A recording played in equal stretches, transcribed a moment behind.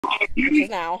which is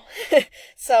now.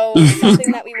 So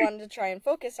something that we wanted to try and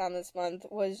focus on this month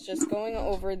was just going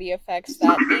over the effects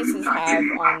that ACEs have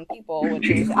on people, which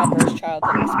is adverse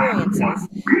childhood experiences.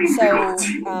 So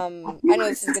I know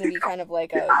this is going to be kind of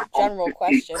like a general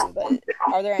question, but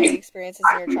are there any experiences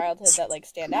in your childhood that like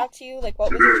stand out to you? Like,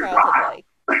 what was your childhood like?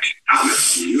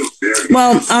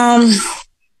 Well,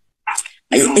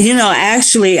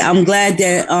 actually, I'm glad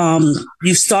that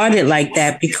you started like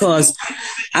that, because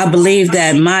I believe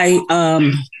that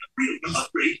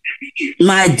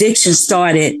my addiction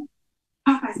started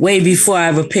way before I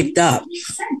ever picked up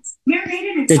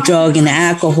the drug and the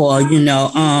alcohol.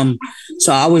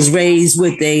 So I was raised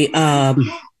with a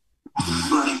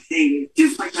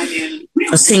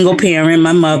single parent.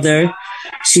 My mother,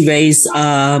 she raised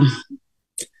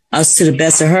us to the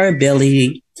best of her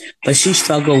ability, but she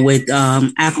struggled with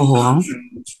alcohol.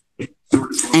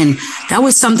 And that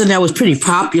was something that was pretty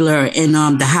popular in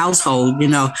the household.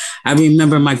 I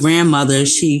remember my grandmother,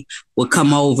 she would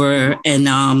come over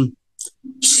and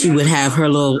she would have her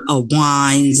little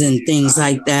wines and things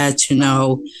like that,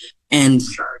 and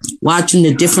watching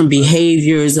the different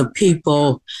behaviors of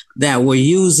people that were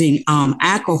using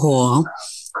alcohol,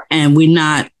 and we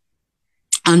not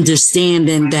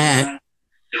understanding that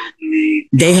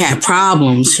they had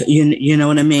problems, you know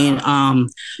what I mean?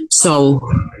 So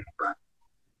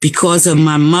because of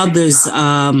my mother's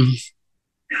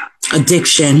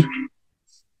addiction,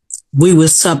 we were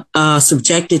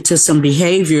subjected to some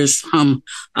behaviors from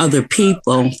other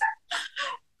people,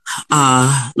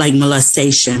 like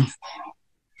molestation.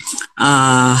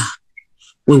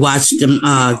 We watched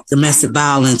domestic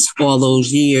violence all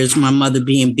those years, my mother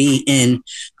being beaten,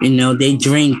 they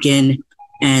drinking,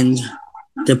 and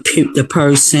the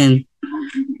person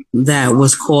that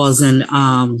was causing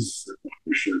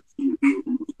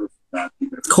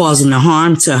the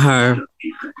harm to her,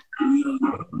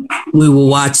 we would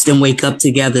watch them wake up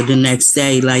together the next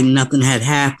day like nothing had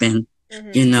happened.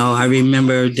 Mm-hmm. I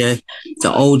remember the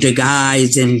older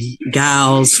guys and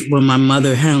gals when my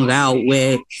mother hung out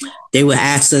with, they would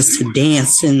ask us to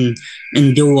dance and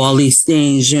do all these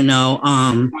things,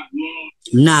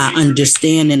 not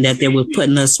understanding that they were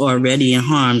putting us already in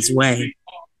harm's way.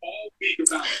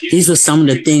 These were some of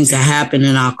the things that happen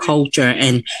in our culture,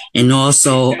 and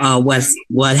also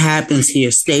what happens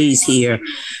here stays here.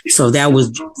 So that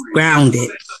was grounded.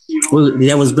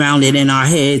 That was grounded in our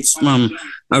heads from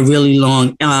a really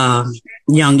young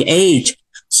age.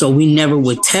 So we never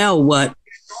would tell what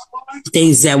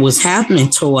things that was happening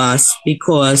to us,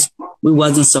 because we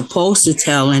wasn't supposed to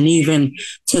tell. And even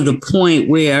to the point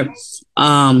where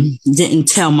didn't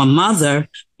tell my mother,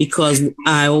 because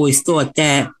I always thought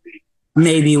that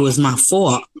maybe it was my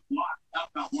fault.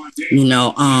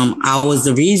 I was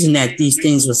the reason that these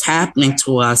things was happening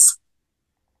to us.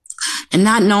 And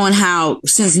not knowing how,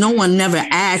 since no one never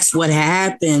asked what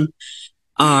happened,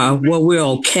 were we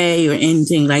okay or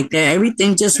anything like that.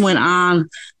 Everything just went on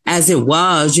as it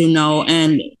was,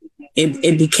 and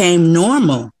it became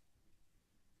normal.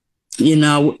 We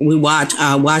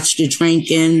watched the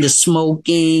drinking, the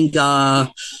smoking,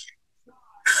 the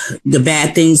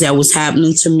bad things that was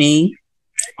happening to me.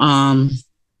 And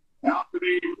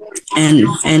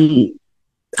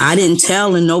I didn't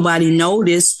tell, and nobody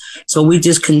noticed. So we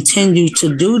just continued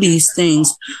to do these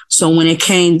things. So when it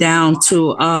came down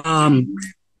to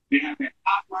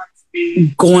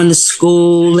going to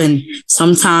school, and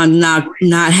sometimes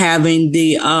not having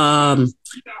the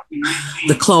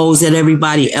clothes that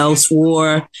everybody else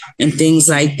wore and things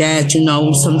like that.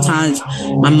 Sometimes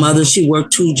my mother, she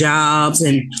worked 2 jobs,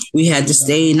 and we had to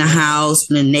stay in the house,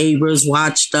 and the neighbors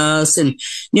watched us. And,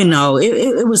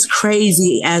 it was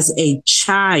crazy as a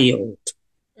child,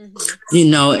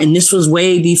 and this was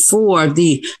way before I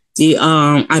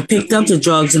picked up the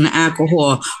drugs and the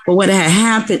alcohol. But what had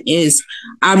happened is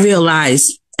I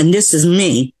realized, and this is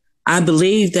me, I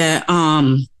believe that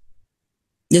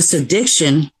this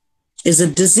addiction is a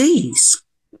disease.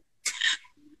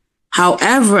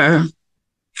 However,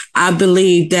 I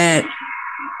believe that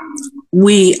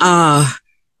my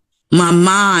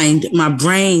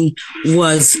brain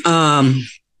was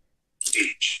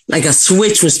like a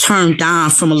switch was turned on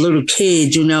from a little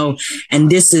kid, and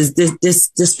this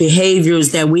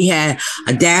behaviors that we had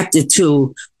adapted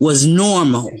to was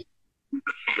normal.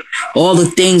 All the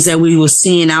things that we were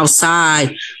seeing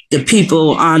outside, the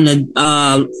people on the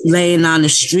laying on the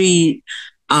street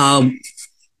who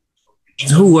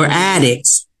were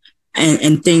addicts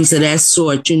and things of that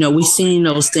sort. We seen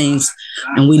those things,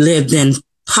 and we lived in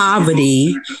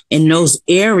poverty in those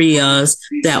areas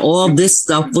that all this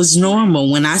stuff was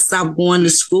normal. When I stopped going to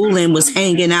school and was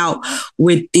hanging out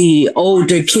with the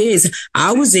older kids,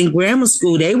 I was in grammar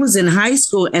school, they was in high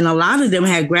school, and a lot of them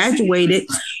had graduated,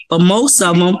 but most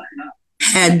of them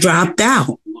had dropped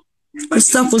out. This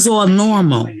stuff was all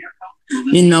normal,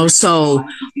 you know. So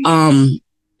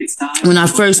when I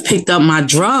first picked up my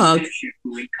drug,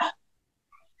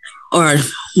 or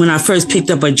when I first picked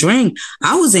up a drink,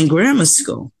 I was in grammar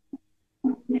school.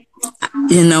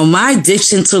 You know, my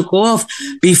addiction took off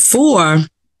before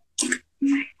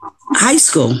high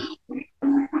school.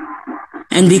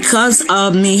 And because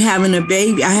of me having a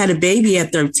baby, I had a baby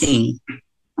at 13.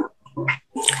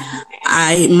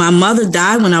 My mother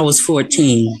died when I was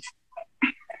 14.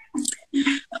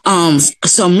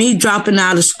 So me dropping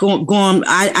out of school,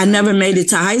 I never made it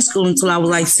to high school until I was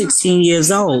like 16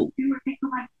 years old.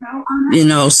 You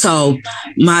know, so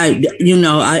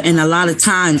and a lot of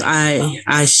times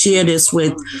I share this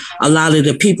with a lot of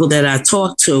the people that I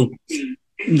talk to,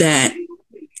 that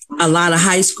a lot of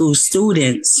high school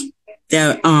students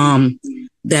that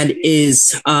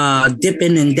is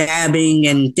dipping and dabbing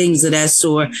and things of that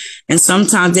sort. And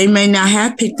sometimes they may not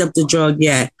have picked up the drug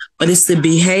yet, but it's the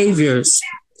behaviors,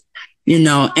 you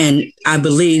know. And I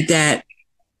believe that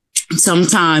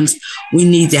sometimes we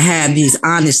need to have these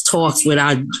honest talks with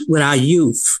our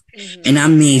youth. Mm-hmm. And I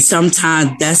mean,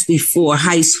 sometimes that's before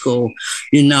high school,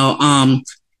 you know.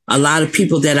 A lot of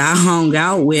people that I hung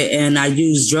out with and I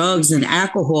used drugs and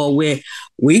alcohol with,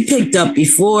 we picked up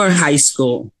before high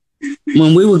school.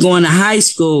 When we were going to high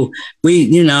school,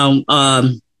 it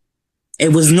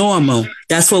was normal.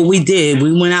 That's what we did.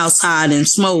 We went outside and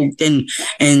smoked and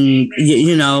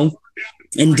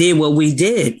did what we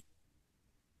did.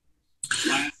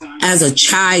 As a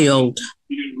child,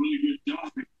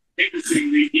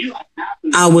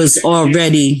 I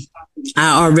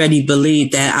already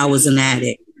believed that I was an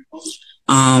addict.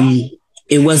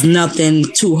 It was nothing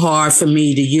too hard for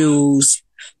me to use.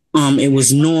 It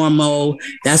was normal.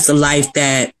 That's the life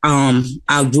that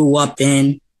I grew up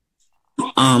in.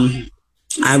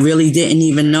 I really didn't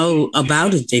even know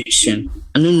about addiction.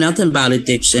 I knew nothing about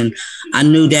addiction. I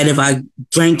knew that if I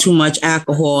drank too much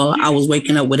alcohol, I was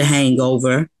waking up with a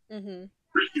hangover. Mm-hmm.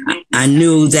 I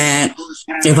knew that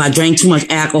if I drank too much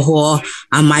alcohol,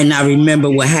 I might not remember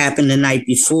what happened the night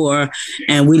before.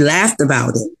 And we laughed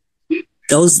about it.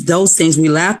 Those things we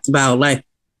laughed about, like,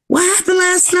 what happened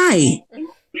last night?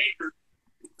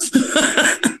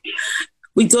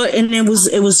 We thought, and it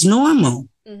was normal.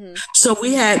 Mm-hmm. So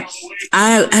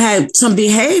I had some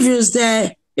behaviors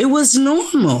that it was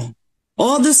normal.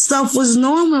 All this stuff was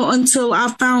normal until I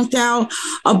found out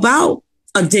about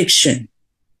addiction.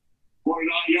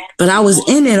 But I was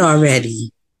in it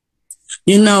already.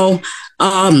 You know,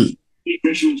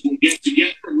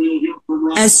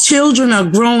 as children are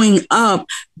growing up,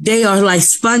 they are like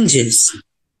sponges.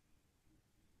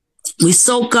 I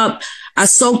soaked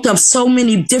up so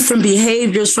many different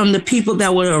behaviors from the people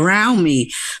that were around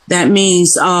me. That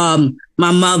means my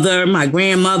mother, my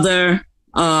grandmother,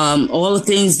 all the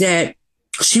things that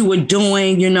she was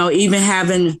doing, you know, even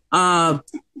having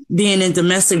being in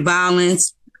domestic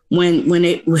violence. When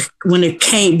it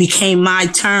became my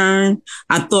turn,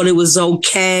 I thought it was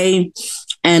okay.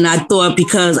 And I thought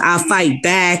because I fight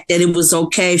back that it was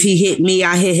okay. If he hit me,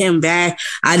 I hit him back.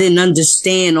 I didn't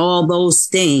understand all those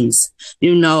things.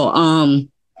 You know,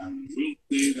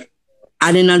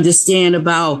 I didn't understand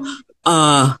about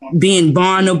being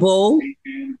vulnerable,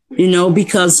 you know,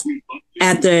 because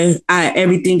after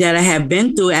everything that I had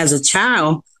been through as a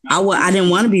child, I didn't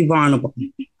want to be vulnerable.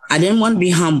 I didn't want to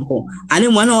be humble. I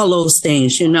didn't want all those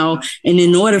things, you know. And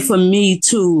in order for me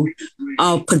to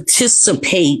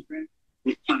participate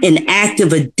in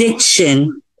active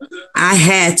addiction, I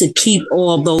had to keep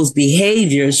all those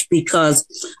behaviors because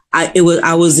I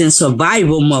was in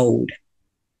survival mode.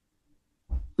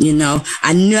 You know,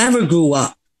 I never grew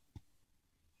up.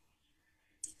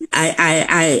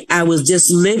 I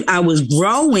was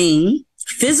growing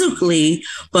physically,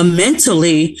 but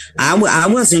mentally, I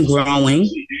wasn't growing.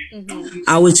 Mm-hmm.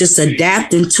 I was just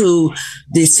adapting to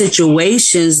the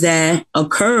situations that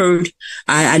occurred.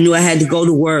 I knew I had to go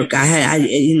to work. I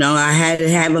had to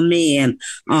have a man.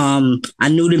 I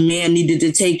knew the man needed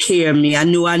to take care of me. I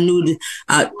knew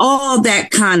all that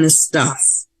kind of stuff.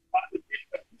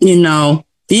 You know,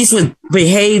 these were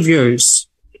behaviors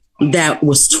that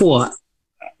was taught,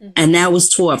 and that was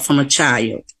taught from a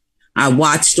child. I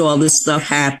watched all this stuff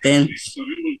happen.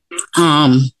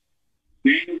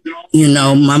 You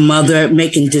know, my mother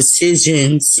making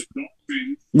decisions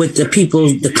with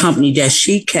the company that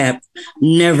she kept,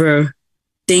 never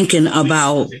thinking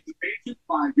about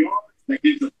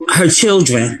her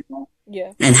children.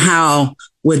 Yeah. And how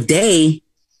would they,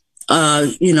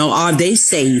 are they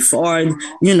safe? Or,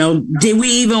 did we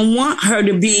even want her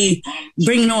to be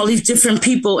bringing all these different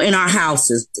people in our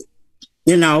houses?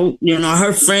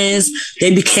 Her friends,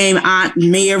 they became Aunt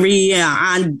Mary,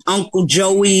 Aunt Uncle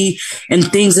Joey,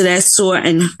 and things of that sort.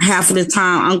 And half of the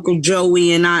time, Uncle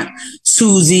Joey and Aunt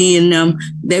Susie and them,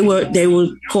 they were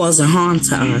causing harm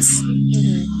to us.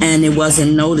 Mm-hmm. And it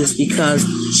wasn't noticed because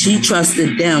she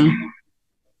trusted them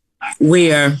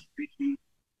where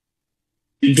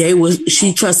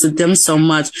she trusted them so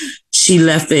much, she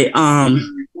left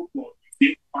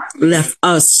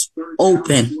us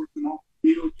open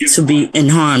to be in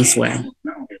harm's way.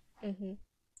 Mm-hmm.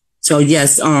 So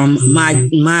yes,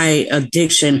 my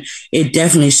addiction, it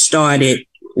definitely started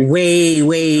way,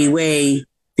 way, way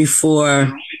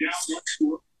before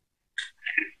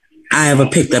I ever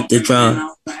picked up the drug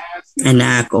and the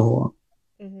alcohol.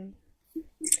 Mm-hmm.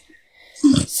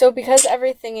 So because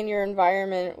everything in your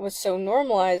environment was so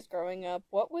normalized growing up,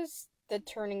 what was the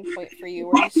turning point for you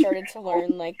where you started to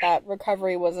learn like that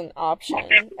recovery was an option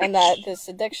and that this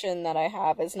addiction that I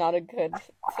have is not a good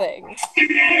thing?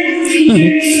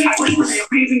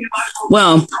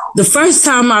 Well, the first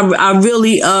time I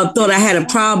really thought I had a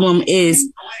problem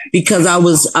is because I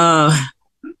was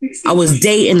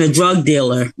dating a drug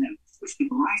dealer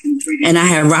and I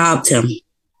had robbed him.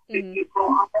 Mm-hmm.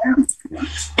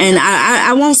 And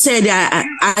I won't say that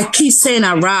I keep saying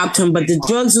I robbed him, but the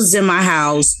drugs was in my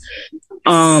house.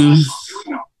 And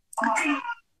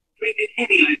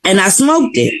I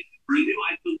smoked it.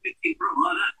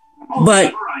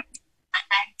 But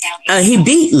he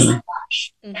beat me.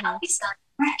 Mm-hmm.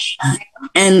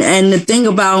 And the thing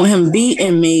about him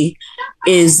beating me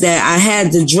is that I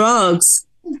had the drugs.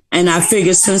 And I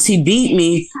figured since he beat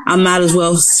me, I might as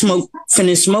well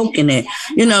finish smoking it.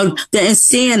 The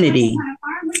insanity.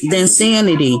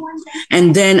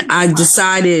 And then I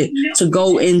decided to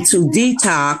go into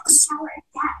detox.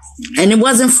 And it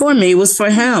wasn't for me, it was for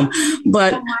him.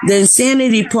 But the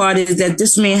insanity part is that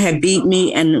this man had beat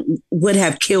me and would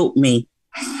have killed me.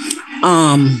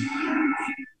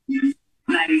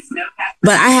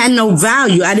 But I had no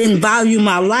value. I didn't value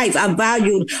my life. I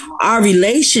valued our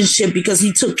relationship because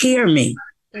he took care of me.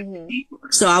 Mm-hmm.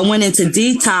 So I went into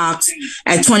detox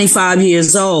at 25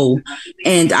 years old,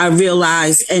 and I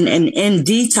realized, and in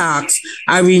detox,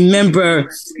 I remember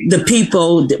the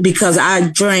people, because I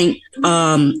drank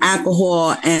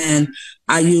alcohol and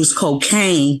I used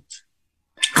cocaine.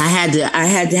 I had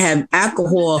to have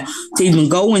alcohol to even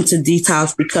go into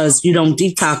detox because you don't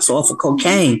detox off of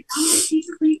cocaine.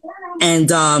 And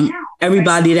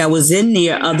everybody that was in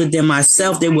there, other than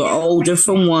myself, they were older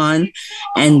for one,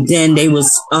 and then they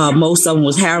was most of them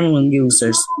was heroin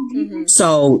users. Mm-hmm.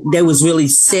 So they was really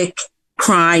sick,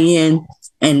 crying,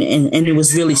 and it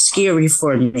was really scary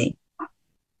for me.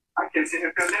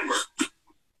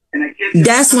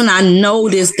 That's when I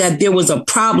noticed that there was a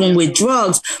problem with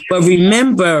drugs. But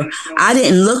remember, I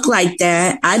didn't look like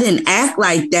that. I didn't act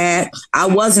like that. I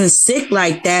wasn't sick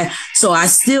like that. So I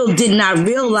still did not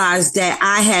realize that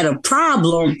I had a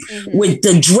problem with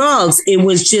the drugs. It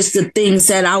was just the things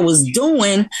that I was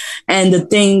doing and the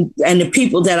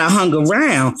people that I hung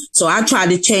around. So I tried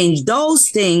to change those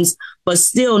things, but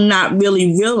still not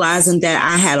really realizing that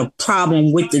I had a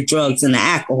problem with the drugs and the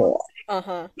alcohol.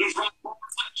 Uh-huh.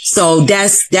 So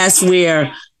that's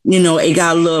where, it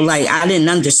got a little like I didn't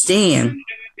understand.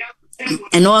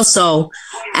 And also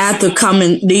after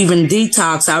leaving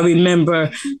detox, I remember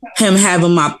him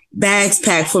having my bags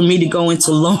packed for me to go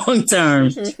into long term.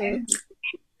 Mm-hmm.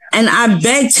 And I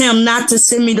begged him not to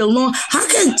send me to long. How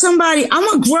can I'm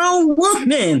a grown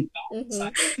woman.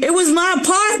 Mm-hmm. It was my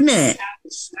apartment.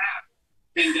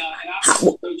 The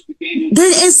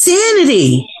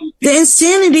insanity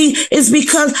is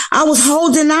because I was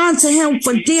holding on to him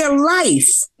for dear life.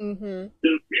 Mm-hmm.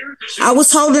 I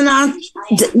was holding on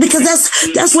because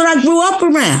that's what I grew up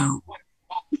around.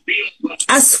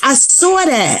 I saw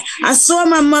that. I saw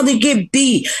my mother get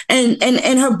beat and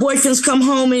her boyfriends come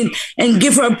home and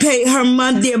give her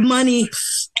their money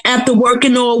after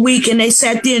working all week, and they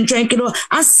sat there and drank it all.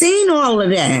 I seen all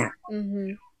of that.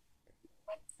 Mm-hmm.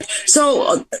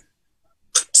 So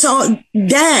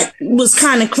that was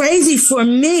kind of crazy for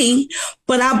me,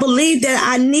 but I believe that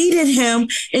I needed him.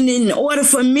 And in order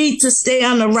for me to stay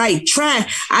on the right track,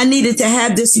 I needed to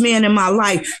have this man in my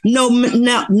life.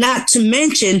 Not to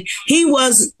mention, he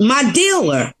was my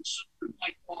dealer.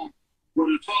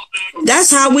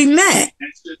 That's how we met.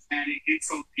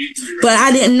 But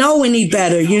I didn't know any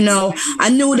better, I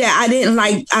knew that I didn't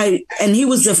and he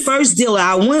was the first dealer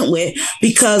I went with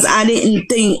because I didn't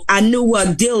think I knew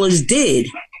what dealers did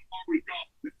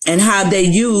and how they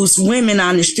used women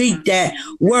on the street that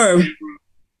were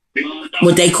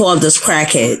what they called us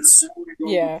crackheads.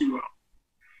 Yeah.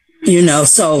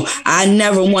 So I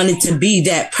never wanted to be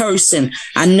that person.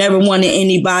 I never wanted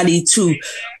anybody to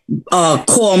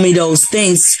call me those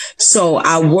things. So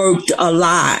I worked a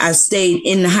lot. I stayed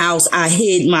in the house. I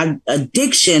hid my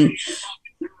addiction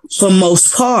for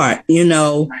most part, and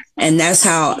that's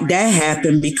how that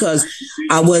happened because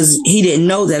he didn't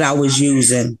know that I was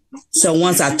using. So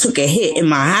once I took a hit in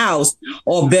my house,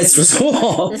 all bets was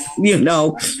off,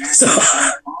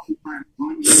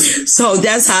 So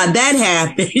that's how that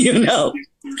happened,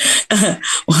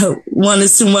 One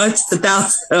is too much,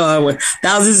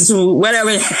 thousands is too,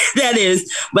 whatever that is.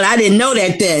 But I didn't know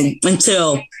that then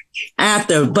until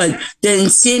after. But the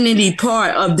insanity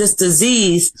part of this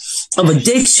disease of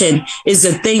addiction is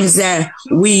the things that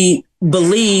we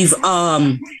believe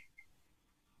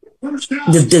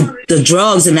the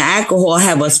drugs and the alcohol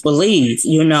have us believe,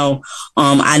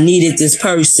 I needed this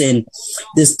person,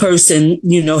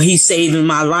 he's saving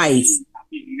my life.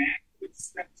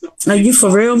 Are you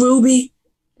for real, Ruby?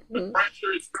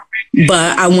 Mm-hmm.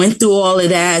 But I went through all of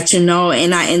that, and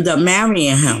I ended up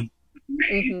marrying him.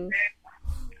 Mm-hmm.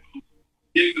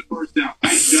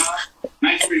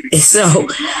 So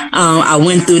I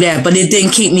went through that, but it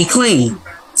didn't keep me clean.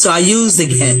 So I used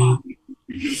again.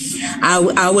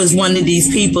 I was one of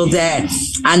these people that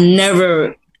I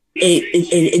never,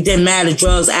 it didn't matter,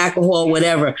 drugs, alcohol,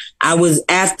 whatever. I was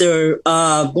after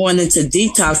going into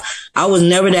detox, I was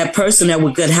never that person that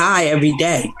would get high every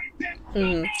day.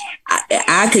 Mm-hmm.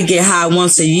 I could get high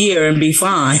once a year and be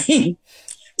fine.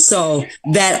 So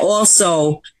that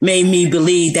also made me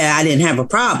believe that I didn't have a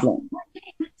problem.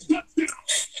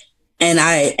 And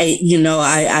I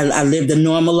lived a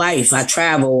normal life. I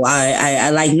travel.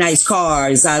 I like nice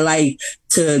cars. I like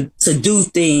to do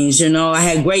things. I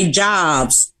had great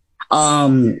jobs.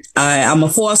 I'm a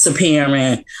foster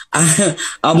parent.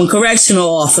 I'm a correctional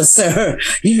officer.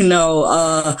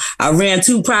 I ran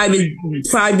 2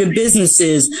 private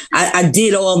businesses. I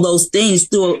did all those things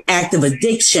through active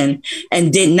addiction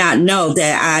and did not know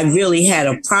that I really had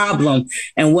a problem.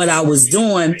 And what I was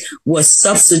doing was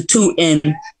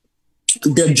substituting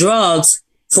the drugs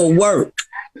for work.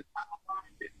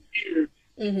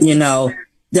 Mm-hmm.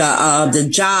 The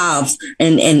jobs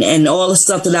and all the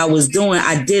stuff that I was doing,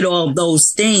 I did all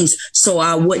those things so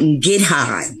I wouldn't get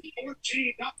high.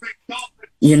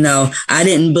 I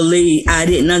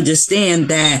didn't understand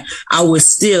that I was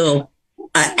still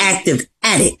an active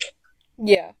addict.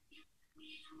 Yeah.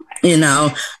 And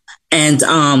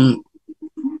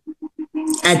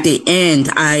at the end,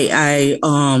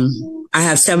 I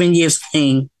have 7 years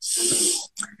clean.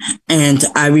 And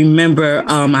I remember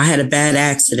I had a bad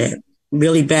accident,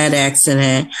 really bad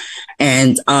accident.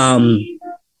 And I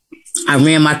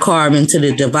ran my car into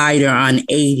the divider on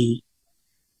 80.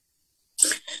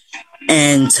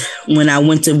 And when I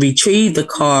went to retrieve the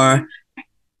car,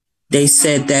 they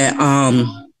said that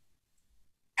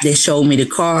they showed me the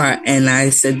car. And I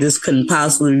said, this couldn't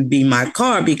possibly be my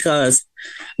car because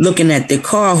looking at the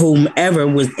car, whomever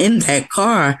was in that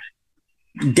car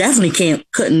definitely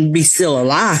couldn't be still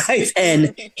alive.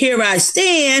 And here I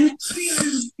stand,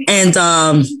 and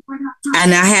I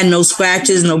had no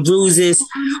scratches, no bruises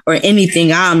or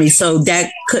anything on me. So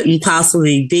that couldn't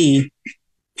possibly be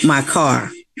my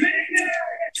car.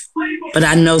 But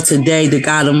I know today the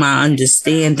God of my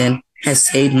understanding has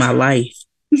saved my life.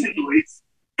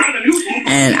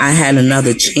 And I had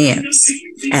another chance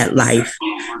at life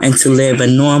and to live a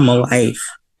normal life.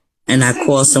 And I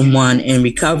called someone in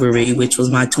recovery, which was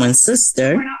my twin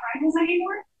sister.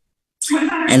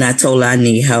 And I told her I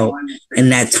need help.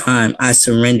 And that time I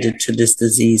surrendered to this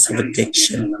disease of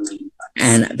addiction.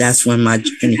 And that's when my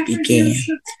journey began.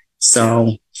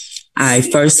 So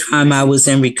first time I was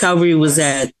in recovery was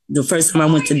the first time I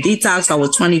went to detox, I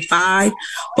was 25.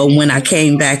 But when I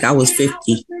came back, I was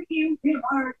 50.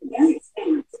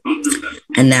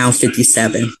 And now I'm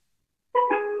 57.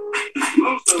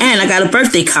 And I got a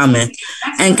birthday coming.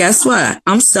 And guess what?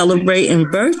 I'm celebrating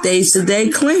birthdays today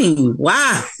clean.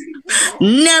 Wow.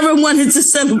 Never wanted to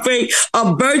celebrate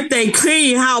a birthday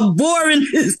clean. How boring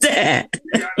is that?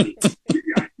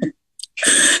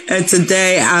 And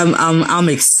today I'm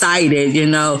excited,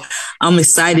 I'm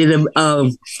excited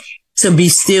to be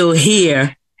still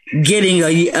here getting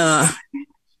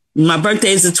my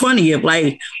birthday is the 20th.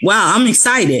 Like, wow, I'm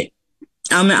excited.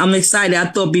 I'm excited. I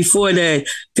thought before that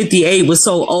 58 was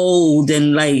so old,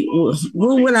 and like,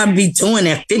 what would I be doing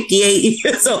at 58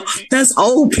 years old? That's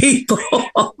old people.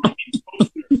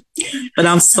 But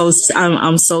I'm so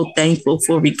thankful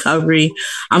for recovery.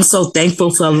 I'm so thankful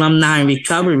for alumni and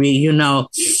recovery. You know,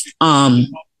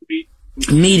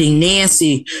 meeting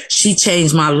Nancy, she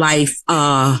changed my life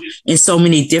in so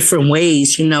many different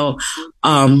ways. You know,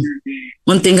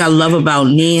 one thing I love about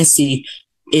Nancy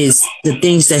is the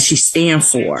things that she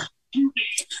stands for.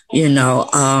 You know,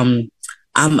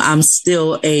 I'm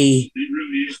still a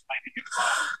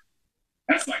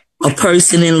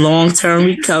person in long-term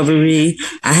recovery.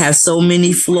 I have so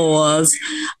many flaws,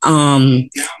 and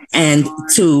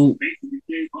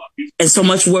so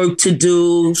much work to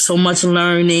do, so much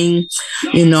learning,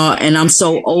 you know, and I'm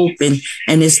so open.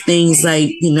 And it's things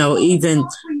like, you know, even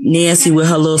Nancy with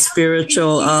her little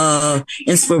spiritual,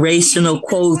 inspirational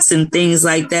quotes and things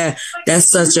like that. That's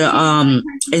such a,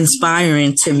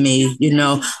 inspiring to me, you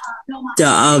know,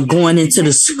 going into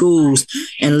the schools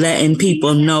and letting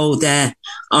people know that,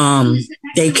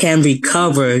 they can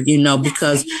recover, you know,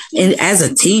 because as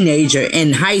a teenager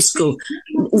in high school,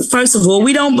 first of all,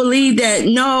 we don't believe that.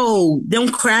 No, them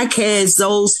crackheads,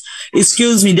 those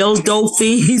dope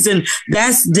fiends, and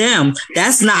that's them.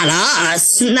 That's not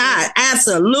us. Not,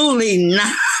 absolutely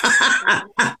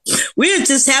not. We're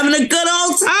just having a good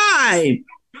old time.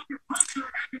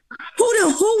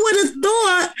 Who would have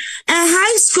thought at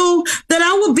high school that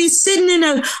I would be sitting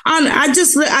I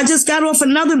just got off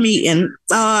another meeting,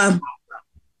 NA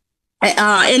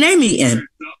meeting,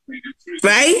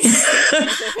 right?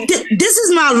 This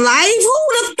is my life. Who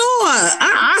would have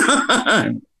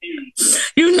thought?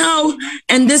 You know,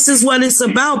 and this is what it's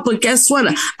about. But guess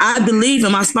what? I believe,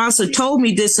 and my sponsor told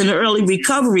me this in early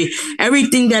recovery,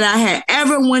 everything that I had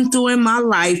ever went through in my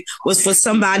life was for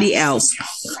somebody else.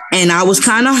 And I was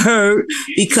kind of hurt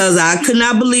because I could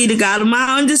not believe the God of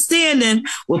my understanding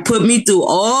would put me through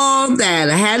all that.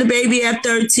 I had a baby at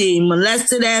 13,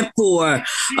 molested at 4.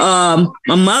 My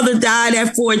mother died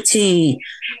at 14.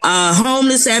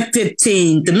 Homeless at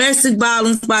 15, domestic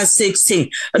violence by 16.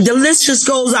 The list just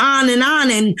goes on.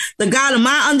 And the God of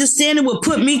my understanding would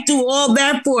put me through all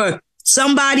that for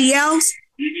somebody else.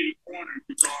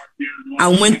 I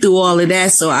went through all of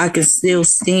that so I could still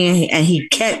stand, and he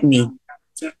kept me.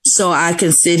 So I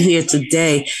can sit here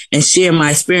today and share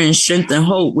my experience, strength, and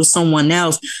hope with someone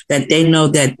else that they know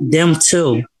that them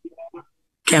too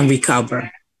can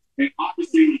recover. Thank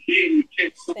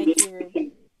you,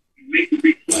 Ruby.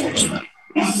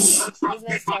 It was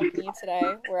nice talking to you today.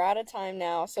 We're out of time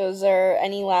now, so is there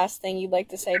any last thing you'd like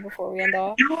to say before we end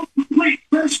off?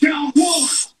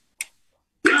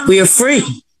 We are free.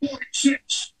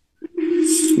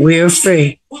 We are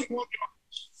free.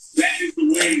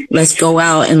 Let's go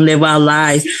out and live our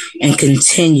lives and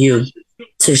continue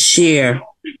to share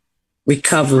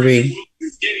recovery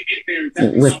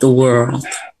with the world.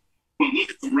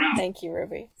 Thank you,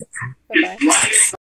 Ruby. Bye-bye.